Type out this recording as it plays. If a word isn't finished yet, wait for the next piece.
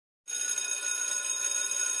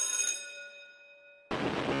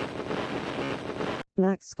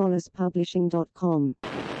blackscholarspublishing.com.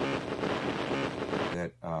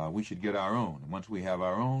 That we should get our own. Once we have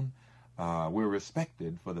our own, we're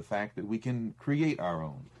respected for the fact that we can create our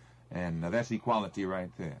own. And that's equality right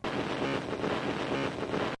there.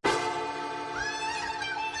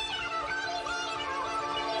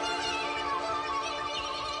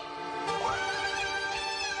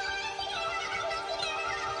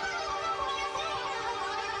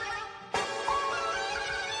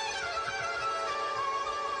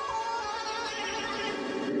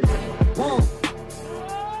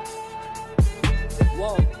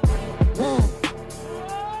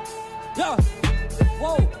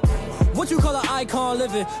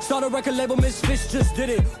 Living. Start a record label, Misfits just did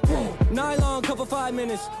it. Whoa. Nylon cover 5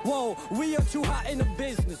 minutes. Whoa, we are too hot in the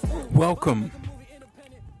business. Whoa. Welcome.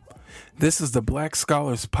 This is the Black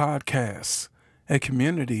Scholars Podcast, a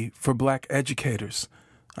community for black educators.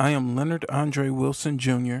 I am Leonard Andre Wilson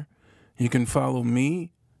Jr. You can follow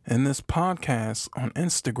me and this podcast on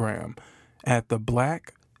Instagram at the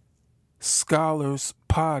Black Scholars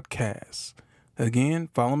Podcast. Again,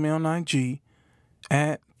 follow me on IG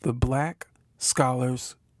at the Black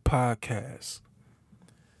Scholars Podcast.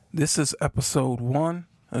 This is episode 1.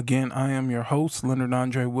 Again, I am your host, Leonard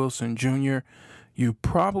Andre Wilson Jr. You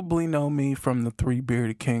probably know me from the Three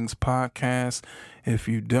Bearded Kings podcast. If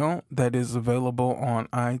you don't, that is available on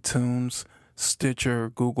iTunes,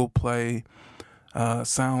 Stitcher, Google Play,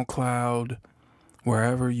 SoundCloud,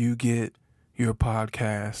 wherever you get your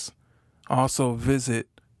podcasts. Also visit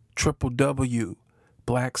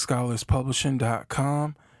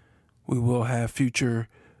www.blackscholarspublishing.com. We will have future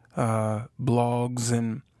blogs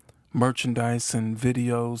and merchandise and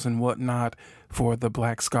videos and whatnot for the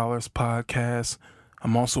Black Scholars Podcast.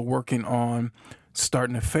 I'm also working on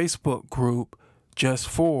starting a Facebook group just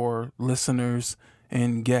for listeners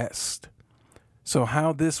and guests. So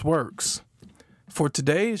how this works. For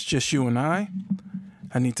today, it's just you and I.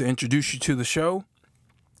 I need to introduce you to the show.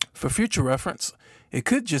 For future reference, it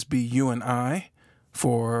could just be you and I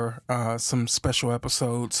for some special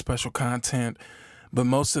episodes, special content, but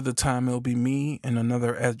most of the time it'll be me and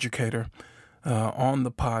another educator on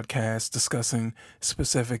the podcast discussing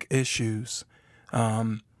specific issues.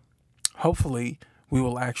 Hopefully we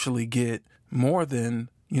will actually get more than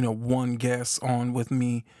one guest on with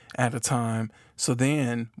me at a time, so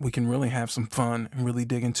then we can really have some fun and really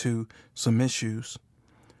dig into some issues.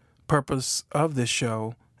 Purpose of this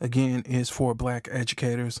show, again, is for black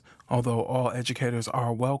educators, although all educators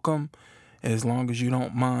are welcome, as long as you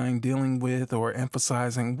don't mind dealing with or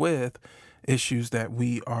emphasizing with issues that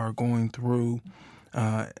we are going through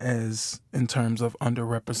as in terms of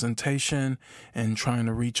underrepresentation and trying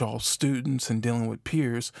to reach all students and dealing with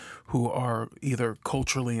peers who are either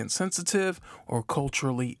culturally insensitive or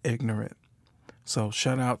culturally ignorant. So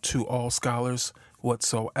shout out to all scholars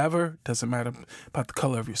whatsoever. Doesn't matter about the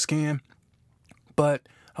color of your skin, but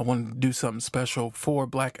I wanted to do something special for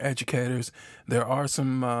black educators. There are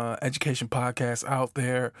some education podcasts out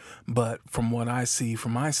there, but from what I see,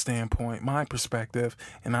 from my standpoint, my perspective,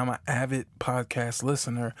 and I'm an avid podcast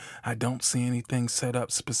listener, I don't see anything set up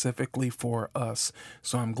specifically for us.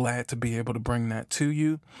 So I'm glad to be able to bring that to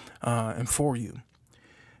you and for you.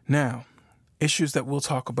 Now, issues that we'll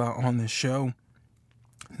talk about on this show,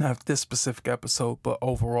 not this specific episode, but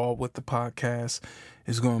overall with the podcast,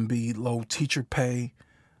 is going to be low teacher pay,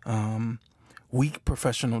 weak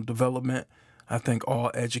professional development. I think all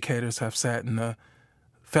educators have sat in a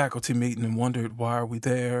faculty meeting and wondered, why are we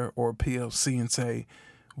there? Or PLC, and say,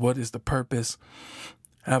 what is the purpose?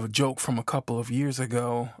 I have a joke from a couple of years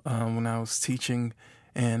ago when I was teaching,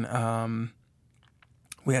 and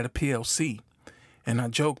we had a PLC, and I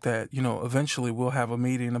joked that, eventually we'll have a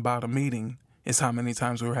meeting about a meeting. Is how many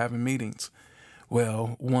times we were having meetings.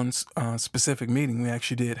 Well, one specific meeting, we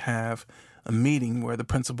actually did have a meeting where the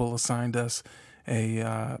principal assigned us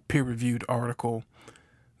a peer-reviewed article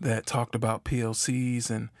that talked about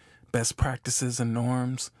PLCs and best practices and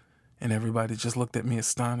norms, and everybody just looked at me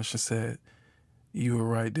astonished and said, "You were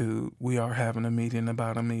right, dude. We are having a meeting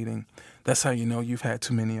about a meeting." That's how you know you've had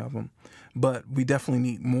too many of them. But we definitely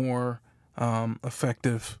need more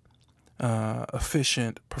effective,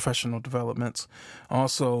 efficient professional developments.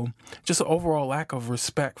 Also, just an overall lack of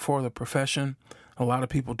respect for the profession. A lot of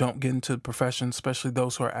people don't get into the profession, especially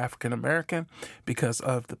those who are African American, because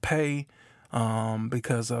of the pay,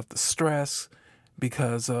 because of the stress,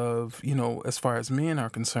 because of, as far as men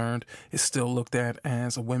are concerned, it's still looked at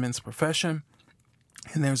as a women's profession.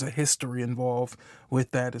 And there's a history involved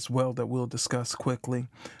with that as well that we'll discuss quickly.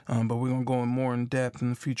 But we're going to go in more in depth in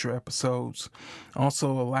the future episodes.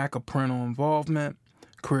 Also, a lack of parental involvement,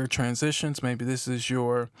 career transitions. Maybe this is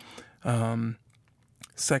your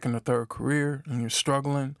second or third career and you're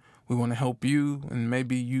struggling, we want to help you. And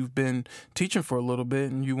maybe you've been teaching for a little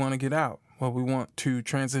bit and you want to get out. Well, we want to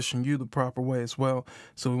transition you the proper way as well.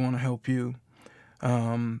 So we want to help you.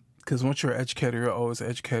 Because once you're an educator, you're always an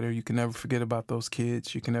educator. You can never forget about those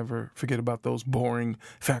kids. You can never forget about those boring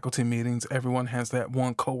faculty meetings. Everyone has that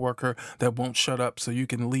one coworker that won't shut up, so you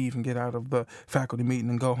can leave and get out of the faculty meeting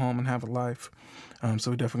and go home and have a life.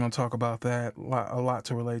 So we're definitely going to talk about that. A lot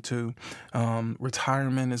to relate to.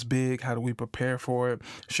 Retirement is big. How do we prepare for it?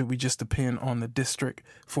 Should we just depend on the district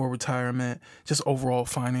for retirement? Just overall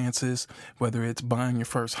finances, whether it's buying your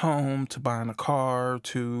first home, to buying a car,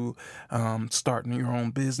 to starting your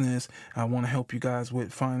own business. I want to help you guys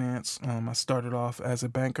with finance. I started off as a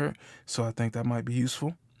banker, so I think that might be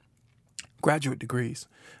useful. Graduate degrees.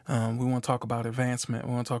 We want to talk about advancement.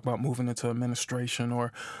 We want to talk about moving into administration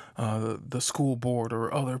or the school board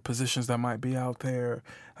or other positions that might be out there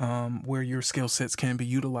where your skill sets can be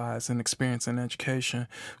utilized and experience in education.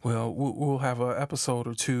 Well, we'll have an episode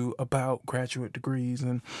or two about graduate degrees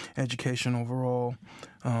and education overall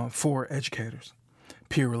for educators.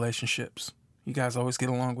 Peer relationships. You guys always get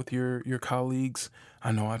along with your colleagues.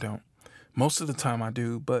 I know I don't. Most of the time I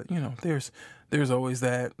do, but there's always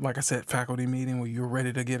that, like I said, faculty meeting where you're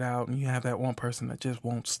ready to get out and you have that one person that just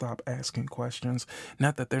won't stop asking questions.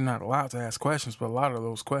 Not that they're not allowed to ask questions, but a lot of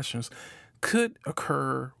those questions could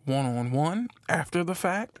occur one-on-one after the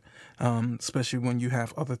fact, especially when you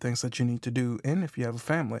have other things that you need to do. And if you have a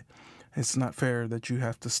family, it's not fair that you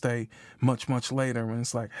have to stay much, much later when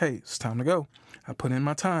it's like, hey, it's time to go. I put in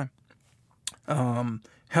my time.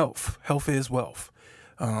 Health. Health is wealth.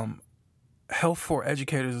 Health for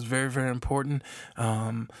educators is very, very important.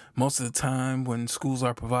 Most of the time when schools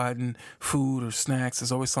are providing food or snacks,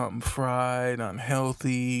 there's always something fried,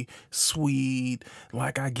 unhealthy, sweet.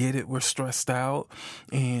 Like, I get it, we're stressed out,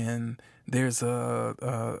 and there's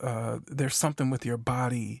something with your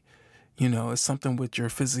body. It's something with your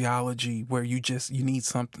physiology where you need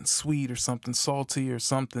something sweet or something salty or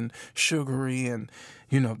something sugary, and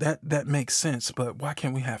that makes sense. But why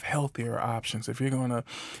can't we have healthier options? If you're gonna,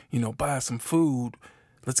 buy some food,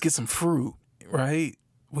 let's get some fruit, right?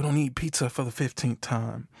 We don't eat pizza for the 15th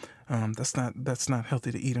time. That's not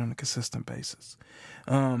healthy to eat on a consistent basis.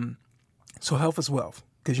 So health is wealth.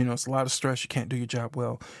 Because, it's a lot of stress. You can't do your job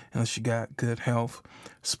well unless you got good health.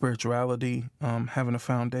 Spirituality, having a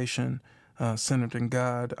foundation centered in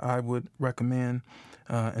God, I would recommend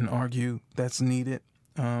and argue that's needed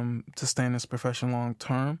to stay in this profession long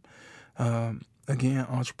term. Again,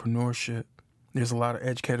 entrepreneurship. There's a lot of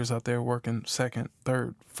educators out there working 2nd,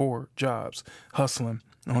 3rd, 4th jobs, hustling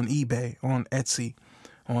on eBay, on Etsy,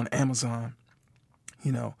 on Amazon.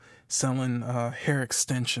 Selling hair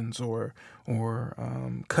extensions or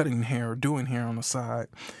cutting hair or doing hair on the side,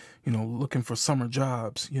 looking for summer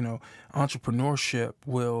jobs. Entrepreneurship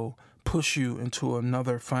will push you into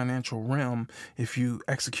another financial realm if you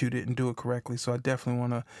execute it and do it correctly. So I definitely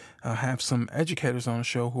want to have some educators on the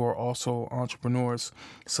show who are also entrepreneurs,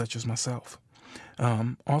 such as myself.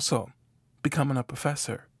 Also, becoming a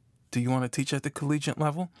professor. Do you want to teach at the collegiate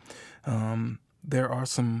level? There are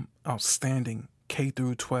some outstanding K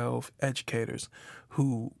through 12 educators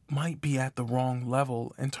who might be at the wrong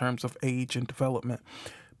level in terms of age and development.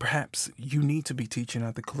 Perhaps you need to be teaching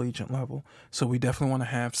at the collegiate level. So we definitely want to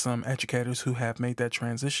have some educators who have made that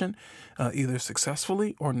transition, either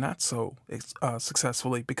successfully or not so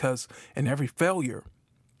successfully, because in every failure,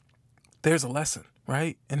 there's a lesson,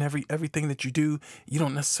 right? And everything that you do, you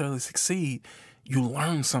don't necessarily succeed. You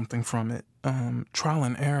learn something from it. Trial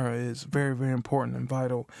and error is very, very important and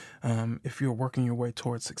vital if you're working your way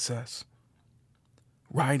towards success.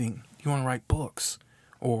 Writing. You want to write books.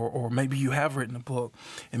 Or maybe you have written a book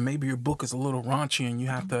and maybe your book is a little raunchy and you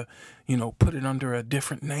have to, put it under a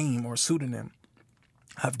different name or pseudonym.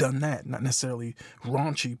 I've done that, not necessarily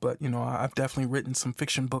raunchy, but, I've definitely written some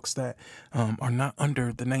fiction books that are not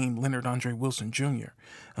under the name Leonard Andre Wilson Jr.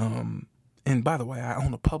 And by the way, I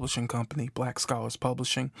own a publishing company, Black Scholars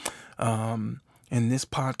Publishing. And this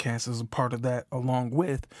podcast is a part of that, along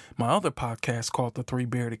with my other podcast called The Three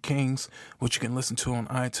Bearded Kings, which you can listen to on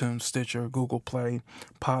iTunes, Stitcher, Google Play,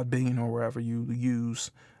 Podbean, or wherever you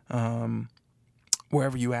use,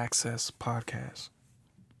 wherever you access podcasts.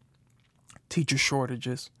 Teacher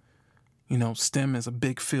shortages. STEM is a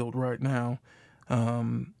big field right now.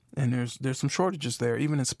 And there's some shortages there.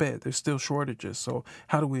 Even in SPED, there's still shortages. So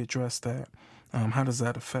how do we address that? How does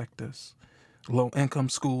that affect us? low-income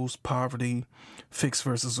schools, poverty, fixed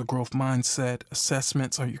versus a growth mindset,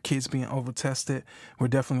 assessments. Are your kids being over-tested? We're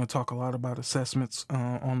definitely going to talk a lot about assessments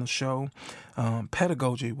on the show.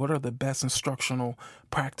 Pedagogy. What are the best instructional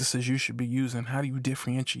practices you should be using? How do you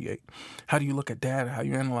differentiate? How do you look at data? How do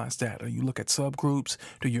you analyze data? You look at subgroups.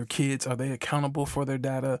 Do your kids, are they accountable for their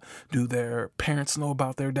data? Do their parents know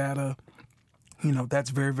about their data? That's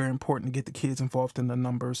very, very important to get the kids involved in the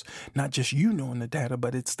numbers. Not just you knowing the data,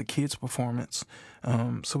 but it's the kids' performance.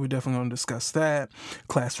 So we're definitely going to discuss that.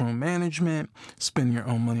 Classroom management, spending your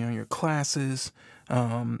own money on your classes,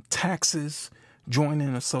 taxes,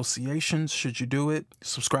 joining associations, should you do it?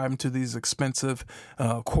 Subscribing to these expensive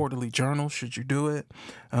quarterly journals, should you do it?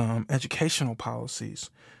 Educational policies,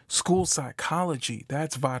 school psychology,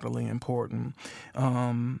 that's vitally important.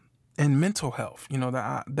 And mental health,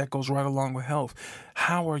 that goes right along with health.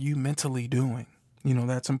 How are you mentally doing?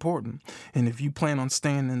 That's important. And if you plan on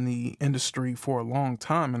staying in the industry for a long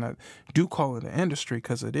time, and I do call it an industry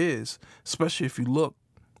because it is, especially if you look,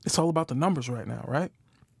 it's all about the numbers right now, right?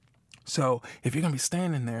 So if you're going to be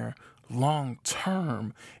staying in there long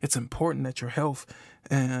term, it's important that your health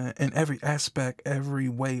in every aspect, every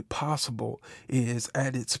way possible is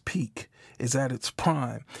at its peak, is at its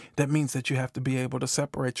prime. That means that you have to be able to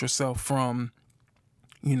separate yourself from,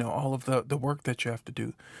 all of the work that you have to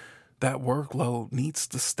do. That workload needs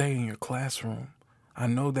to stay in your classroom. I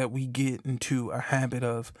know that we get into a habit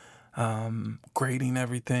of grading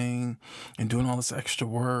everything and doing all this extra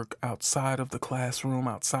work outside of the classroom,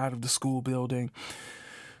 outside of the school building.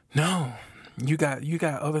 No, you got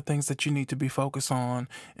other things that you need to be focused on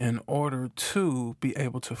in order to be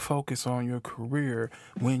able to focus on your career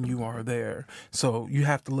when you are there. So you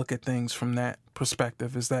have to look at things from that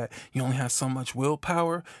perspective, is that you only have so much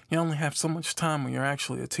willpower. You only have so much time when you're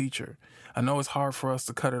actually a teacher. I know it's hard for us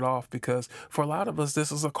to cut it off because for a lot of us,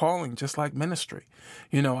 this is a calling, just like ministry.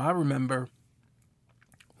 I remember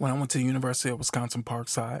when I went to the University of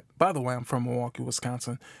Wisconsin-Parkside. By the way, I'm from Milwaukee,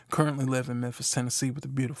 Wisconsin. Currently live in Memphis, Tennessee with a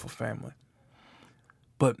beautiful family.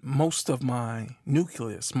 But most of my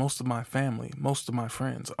nucleus, most of my family, most of my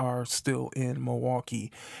friends are still in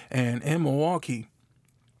Milwaukee. And in Milwaukee,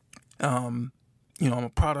 I'm a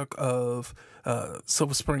product of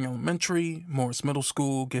Silver Spring Elementary, Morris Middle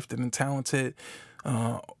School, gifted and talented.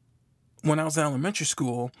 When I was in elementary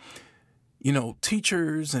school,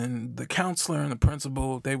 teachers and the counselor and the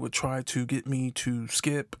principal, they would try to get me to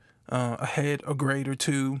skip ahead a grade or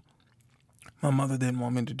two. My mother didn't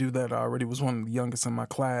want me to do that. I already was one of the youngest in my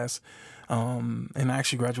class. And I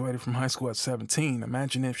actually graduated from high school at 17.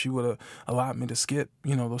 Imagine if she would have allowed me to skip,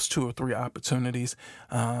 those 2 or 3 opportunities.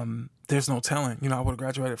 There's no telling. I would have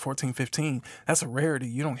graduated at 14, 15. That's a rarity.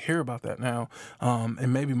 You don't hear about that now.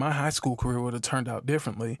 And maybe my high school career would have turned out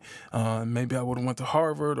differently. Maybe I would have went to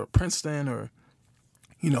Harvard or Princeton or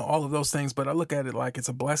all of those things. But I look at it like it's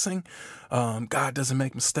a blessing. God doesn't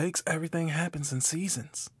make mistakes. Everything happens in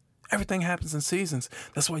seasons. Everything happens in seasons.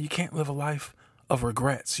 That's why you can't live a life of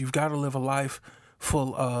regrets. You've got to live a life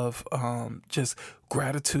full of just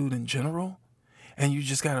gratitude in general. And you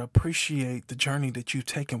just got to appreciate the journey that you've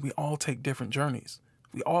taken. We all take different journeys.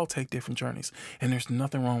 And there's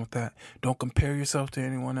nothing wrong with that. Don't compare yourself to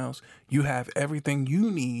anyone else. You have everything you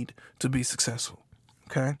need to be successful.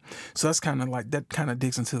 Okay? So that's kind of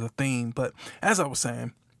digs into the theme. But as I was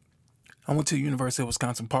saying, I went to the University of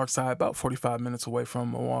Wisconsin-Parkside, about 45 minutes away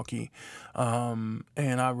from Milwaukee. And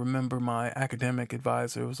I remember my academic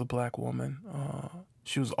advisor was a black woman.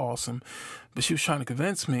 She was awesome. But she was trying to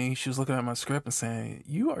convince me. She was looking at my script and saying,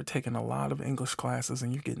 you are taking a lot of English classes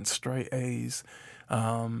and you're getting straight A's.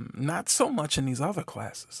 Not so much in these other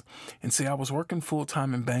classes. And see, I was working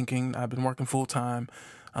full-time in banking. I've been working full-time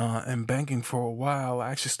in banking for a while.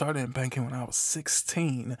 I actually started in banking when I was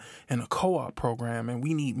 16 in a co-op program, and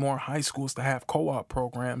we need more high schools to have co-op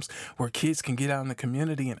programs where kids can get out in the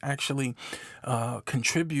community and actually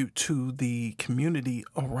contribute to the community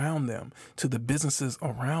around them, to the businesses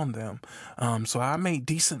around them. So I made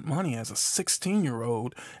decent money as a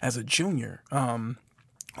 16-year-old, as a junior.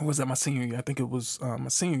 Or was that my senior year? I think it was my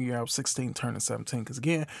senior year. I was 16, turning 17. Because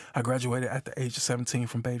again, I graduated at the age of 17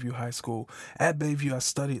 from Bayview High School. At Bayview, I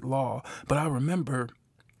studied law. But I remember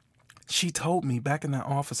she told me back in that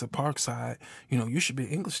office at Parkside, you should be an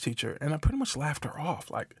English teacher. And I pretty much laughed her off.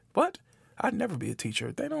 Like, what? I'd never be a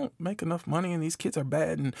teacher. They don't make enough money and these kids are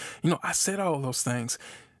bad. And, I said all of those things.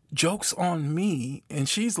 Joke's on me. And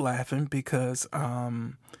she's laughing because,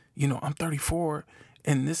 I'm 34.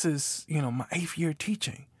 And this is, my 8th year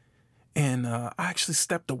teaching. And I actually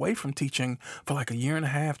stepped away from teaching for like a year and a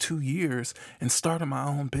half, 2 years, and started my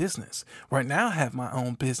own business. Right now I have my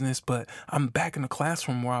own business, but I'm back in the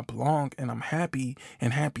classroom where I belong, and I'm happy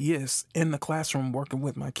and happiest in the classroom working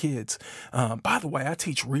with my kids. By the way, I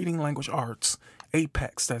teach reading language arts,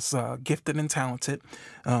 Apex, that's gifted and talented.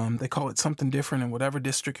 They call it something different in whatever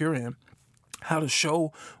district you're in. How the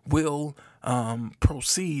show will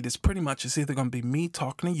proceed is pretty much it's either going to be me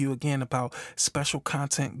talking to you again about special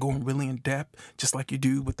content, going really in depth, just like you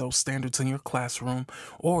do with those standards in your classroom,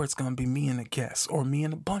 or it's going to be me and a guest, or me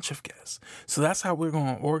and a bunch of guests. So that's how we're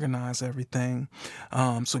going to organize everything.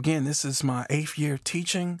 So again, this is my 8th year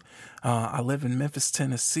teaching. I live in Memphis,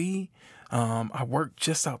 Tennessee. I work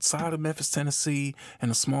just outside of Memphis, Tennessee, in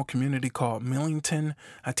a small community called Millington.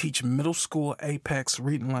 I teach middle school Apex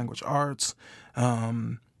reading language arts.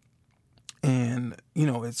 And you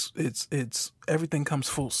know, it's everything comes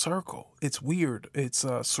full circle. It's weird. It's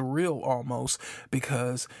surreal almost,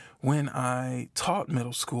 because when I taught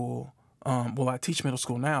middle school, I teach middle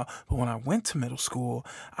school now, but when I went to middle school,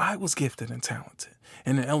 I was gifted and talented.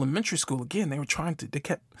 And in elementary school, again, they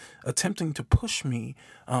kept attempting to push me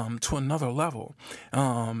to another level.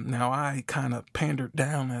 Now I kind of pandered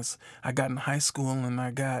down as I got in high school, and I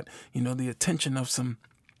got, the attention of some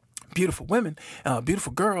beautiful women,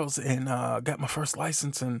 beautiful girls, and got my first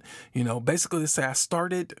license. And, basically they say I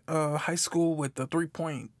started high school with the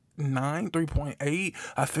 3.8.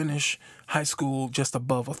 I finished high school just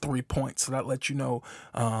above a 3 point. So that lets you know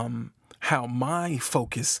how my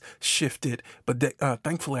focus shifted. But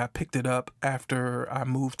thankfully I picked it up after I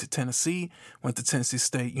moved to Tennessee, went to Tennessee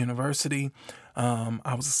State University.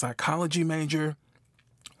 I was a psychology major.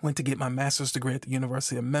 Went to get my master's degree at the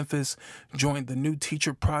University of Memphis, joined the New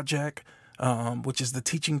Teacher Project, which is the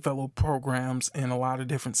teaching fellow programs in a lot of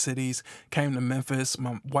different cities. Came to Memphis.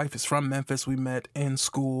 My wife is from Memphis. We met in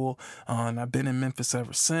school, and I've been in Memphis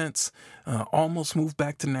ever since. Almost moved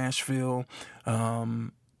back to Nashville.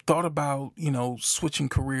 Thought about, switching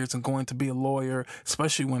careers and going to be a lawyer,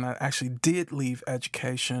 especially when I actually did leave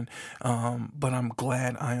education. But I'm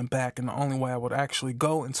glad I am back. And the only way I would actually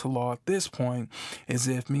go into law at this point is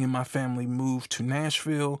if me and my family move to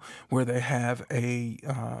Nashville, where they have a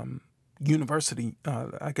university,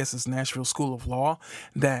 I guess it's Nashville School of Law,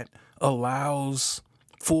 that allows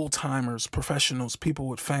full-timers, professionals, people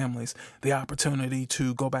with families, the opportunity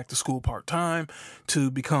to go back to school part-time to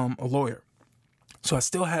become a lawyer. So I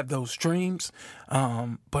still have those dreams,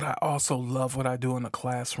 but I also love what I do in the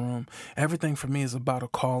classroom. Everything for me is about a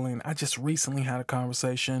calling. I just recently had a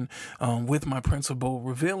conversation with my principal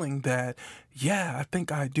revealing that, I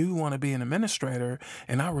think I do want to be an administrator.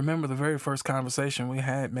 And I remember the very first conversation we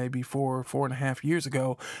had maybe 4.5 years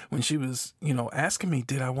ago, when she was, asking me,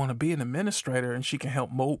 did I want to be an administrator, and she can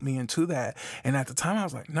help mold me into that. And at the time I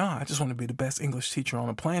was like, no, I just want to be the best English teacher on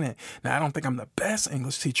the planet. Now, I don't think I'm the best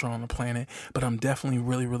English teacher on the planet, but I'm definitely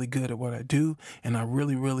really, really good at what I do. And I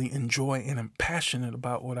really, really enjoy and am passionate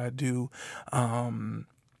about what I do.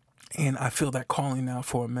 And I feel that calling now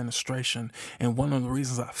for administration. And one of the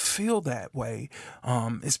reasons I feel that way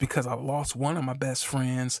is because I lost one of my best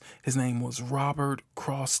friends. His name was Robert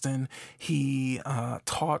Croston. He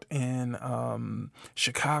taught in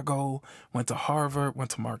Chicago, went to Harvard,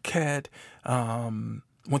 went to Marquette,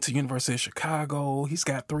 went to University of Chicago. He's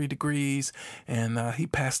got 3 degrees, and he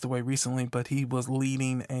passed away recently, but he was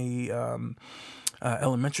leading a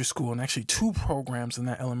elementary school, and actually 2 programs in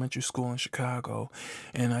that elementary school in Chicago.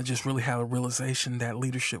 And I just really had a realization that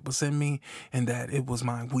leadership was in me, and that it was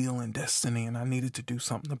my will and destiny, and I needed to do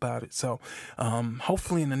something about it. So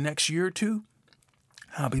hopefully in the next year or 2,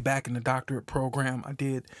 I'll be back in the doctorate program. I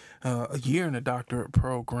did a year in the doctorate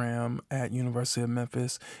program at University of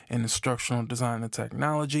Memphis in instructional design and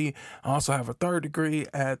technology. I also have a 3rd degree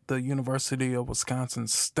at the University of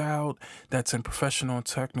Wisconsin-Stout. That's in professional and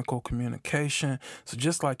technical communication. So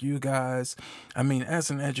just like you guys,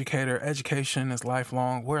 as an educator, education is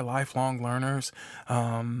lifelong. We're lifelong learners.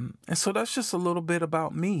 And so that's just a little bit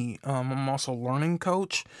about me. I'm also a learning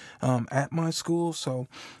coach at my school. So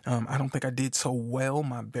I don't think I did so well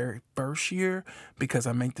my very first year, because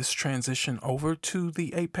I made this transition over to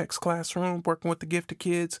the Apex classroom, working with the gifted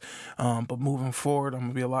kids. But moving forward, I'm going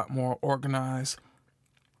to be a lot more organized.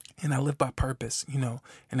 And I live by purpose.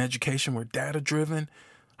 In education, we're data-driven.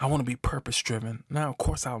 I want to be purpose-driven. Now, of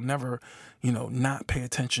course, I'll never, not pay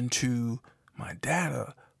attention to my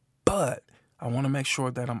data, but I want to make sure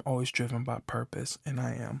that I'm always driven by purpose, and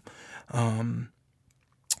I am.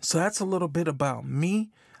 So that's a little bit about me.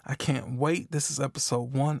 I can't wait. This is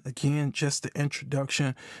episode 1. Again, just the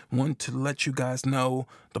introduction. Want to let you guys know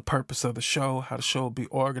the purpose of the show, how the show will be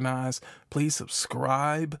organized. Please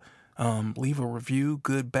subscribe. Leave a review,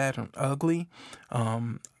 good, bad, and ugly.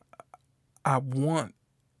 I want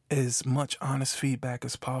as much honest feedback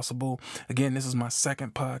as possible. Again, this is my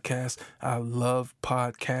second podcast. I love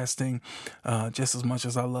podcasting just as much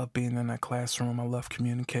as I love being in that classroom. I love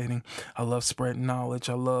communicating. I love spreading knowledge.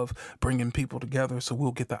 I love bringing people together, so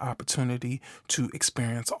we'll get the opportunity to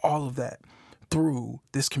experience all of that through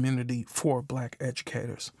this community for Black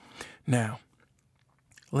educators. Now,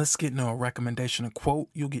 let's get into a recommendation, a quote.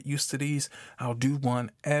 You'll get used to these. I'll do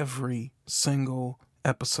one every single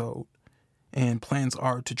episode. And plans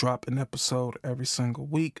are to drop an episode every single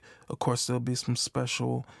week. Of course, there'll be some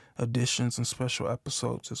special editions and special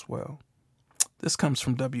episodes as well. This comes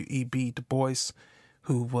from W.E.B. Du Bois,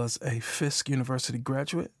 who was a Fisk University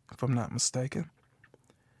graduate, if I'm not mistaken.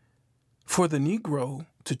 For the Negro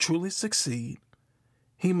to truly succeed,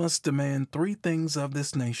 he must demand three things of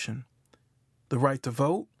this nation: the right to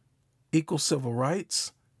vote, equal civil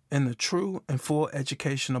rights, and the true and full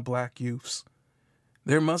education of Black youths.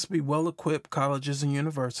 There must be well-equipped colleges and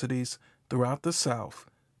universities throughout the South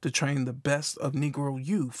to train the best of Negro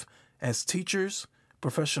youth as teachers,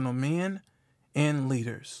 professional men, and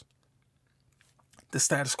leaders. The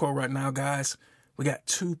status quo right now, guys, we got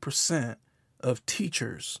 2% of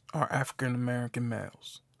teachers are African American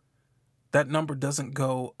males. That number doesn't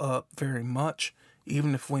go up very much,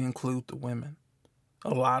 even if we include the women.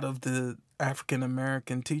 A lot of the African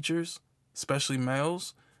American teachers, especially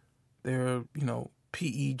males, they're,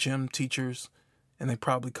 PE gym teachers, and they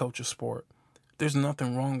probably coach a sport. There's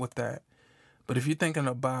nothing wrong with that. But if you're thinking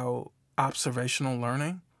about observational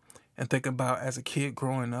learning and think about as a kid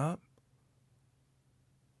growing up,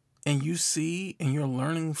 and you see and you're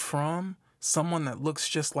learning from someone that looks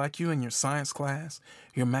just like you in your science class,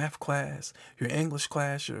 your math class, your English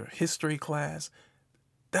class, your history class,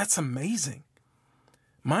 that's amazing.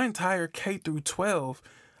 My entire K through 12,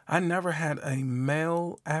 I never had a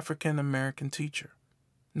male African American teacher.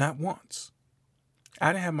 Not once.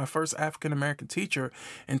 I didn't have my first African American teacher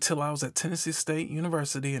until I was at Tennessee State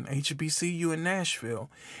University and HBCU in Nashville,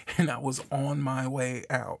 and I was on my way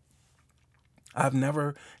out. I've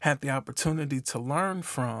never had the opportunity to learn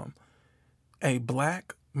from a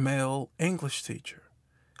Black male English teacher.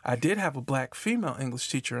 I did have a Black female English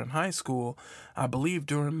teacher in high school, I believe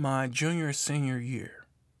during my senior year.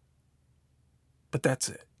 But that's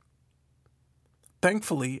it.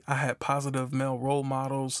 Thankfully, I had positive male role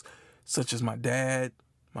models such as my dad,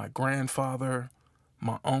 my grandfather,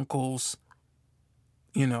 my uncles.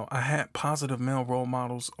 I had positive male role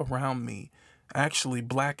models around me, actually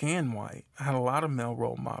Black and white. I had a lot of male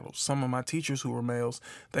role models. Some of my teachers who were males,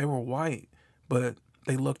 they were white, but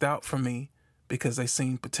they looked out for me because they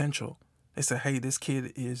seen potential. They said, hey, this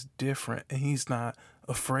kid is different and he's not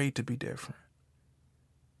afraid to be different.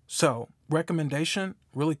 So, recommendation,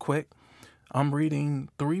 really quick. I'm reading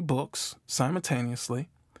 3 books simultaneously.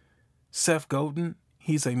 Seth Godin,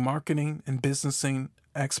 he's a marketing and businessing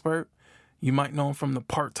expert. You might know him from the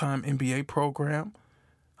part-time MBA program.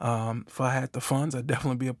 If I had the funds, I'd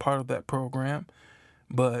definitely be a part of that program.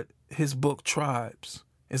 But his book, Tribes,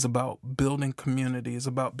 is about building community, is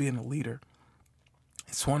about being a leader.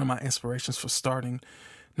 It's one of my inspirations for starting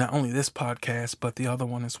not only this podcast, but the other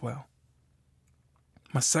one as well.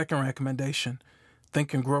 My second recommendation,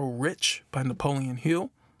 Think and Grow Rich by Napoleon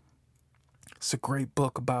Hill. It's a great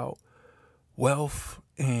book about wealth,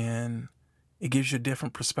 and it gives you a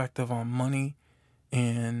different perspective on money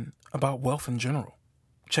and about wealth in general.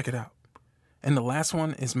 Check it out. And the last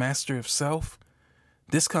one is Mastery of Self.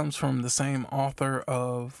 This comes from the same author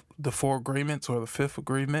of The 4 Agreements or The 5th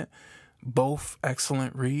Agreement. Both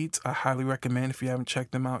excellent reads. I highly recommend if you haven't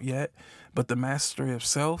checked them out yet. But the Mastery of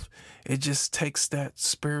Self, it just takes that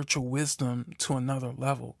spiritual wisdom to another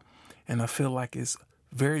level. And I feel like it's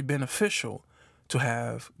very beneficial to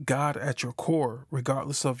have God at your core,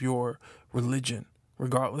 regardless of your religion,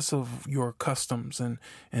 regardless of your customs and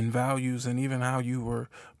values, and even how you were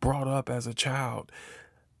brought up as a child.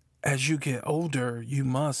 As you get older,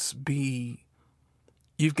 you've got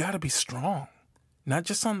to be strong. Not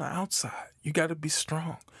just on the outside. You got to be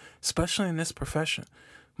strong, especially in this profession.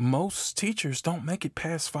 Most teachers don't make it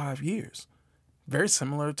past 5 years. Very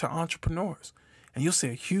similar to entrepreneurs. And you'll see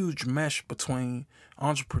a huge mesh between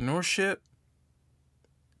entrepreneurship,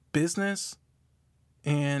 business,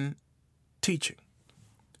 and teaching.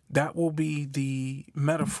 That will be the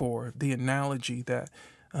metaphor, the analogy that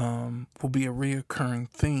will be a reoccurring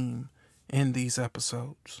theme in these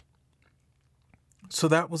episodes. So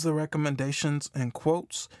that was the recommendations and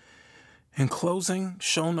quotes. In closing,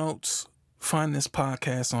 show notes, find this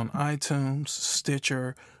podcast on iTunes,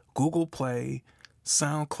 Stitcher, Google Play,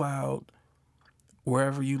 SoundCloud,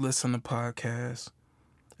 wherever you listen to podcasts.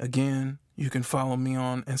 Again, you can follow me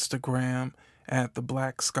on Instagram at the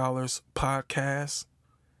Black Scholars Podcast.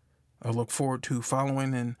 I look forward to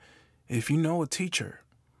following, and if you know a teacher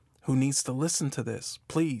who needs to listen to this,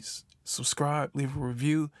 please subscribe, leave a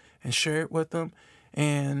review, and share it with them.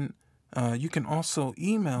 And you can also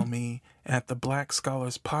email me at the Black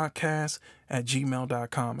Scholars Podcast at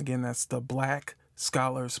gmail.com. Again, that's the Black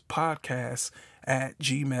Scholars Podcast at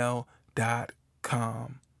gmail.com.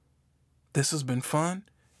 This has been fun.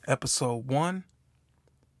 Episode 1.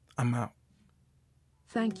 I'm out.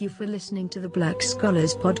 Thank you for listening to the Black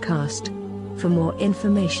Scholars Podcast. For more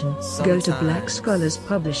information, go to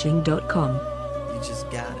blackscholarspublishing.com. You just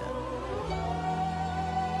gotta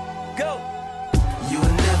go. You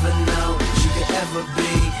will never know what you could ever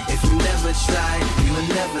be. If you never try, you will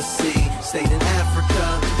never see. Stayed in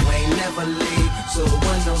Africa, we ain't never leave. So it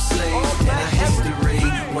wasn't no slaves in our history.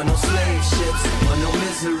 Wasn't no slave ships, wasn't no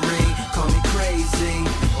misery. Call me crazy,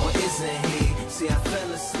 or isn't he? See, I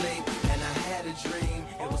fell asleep.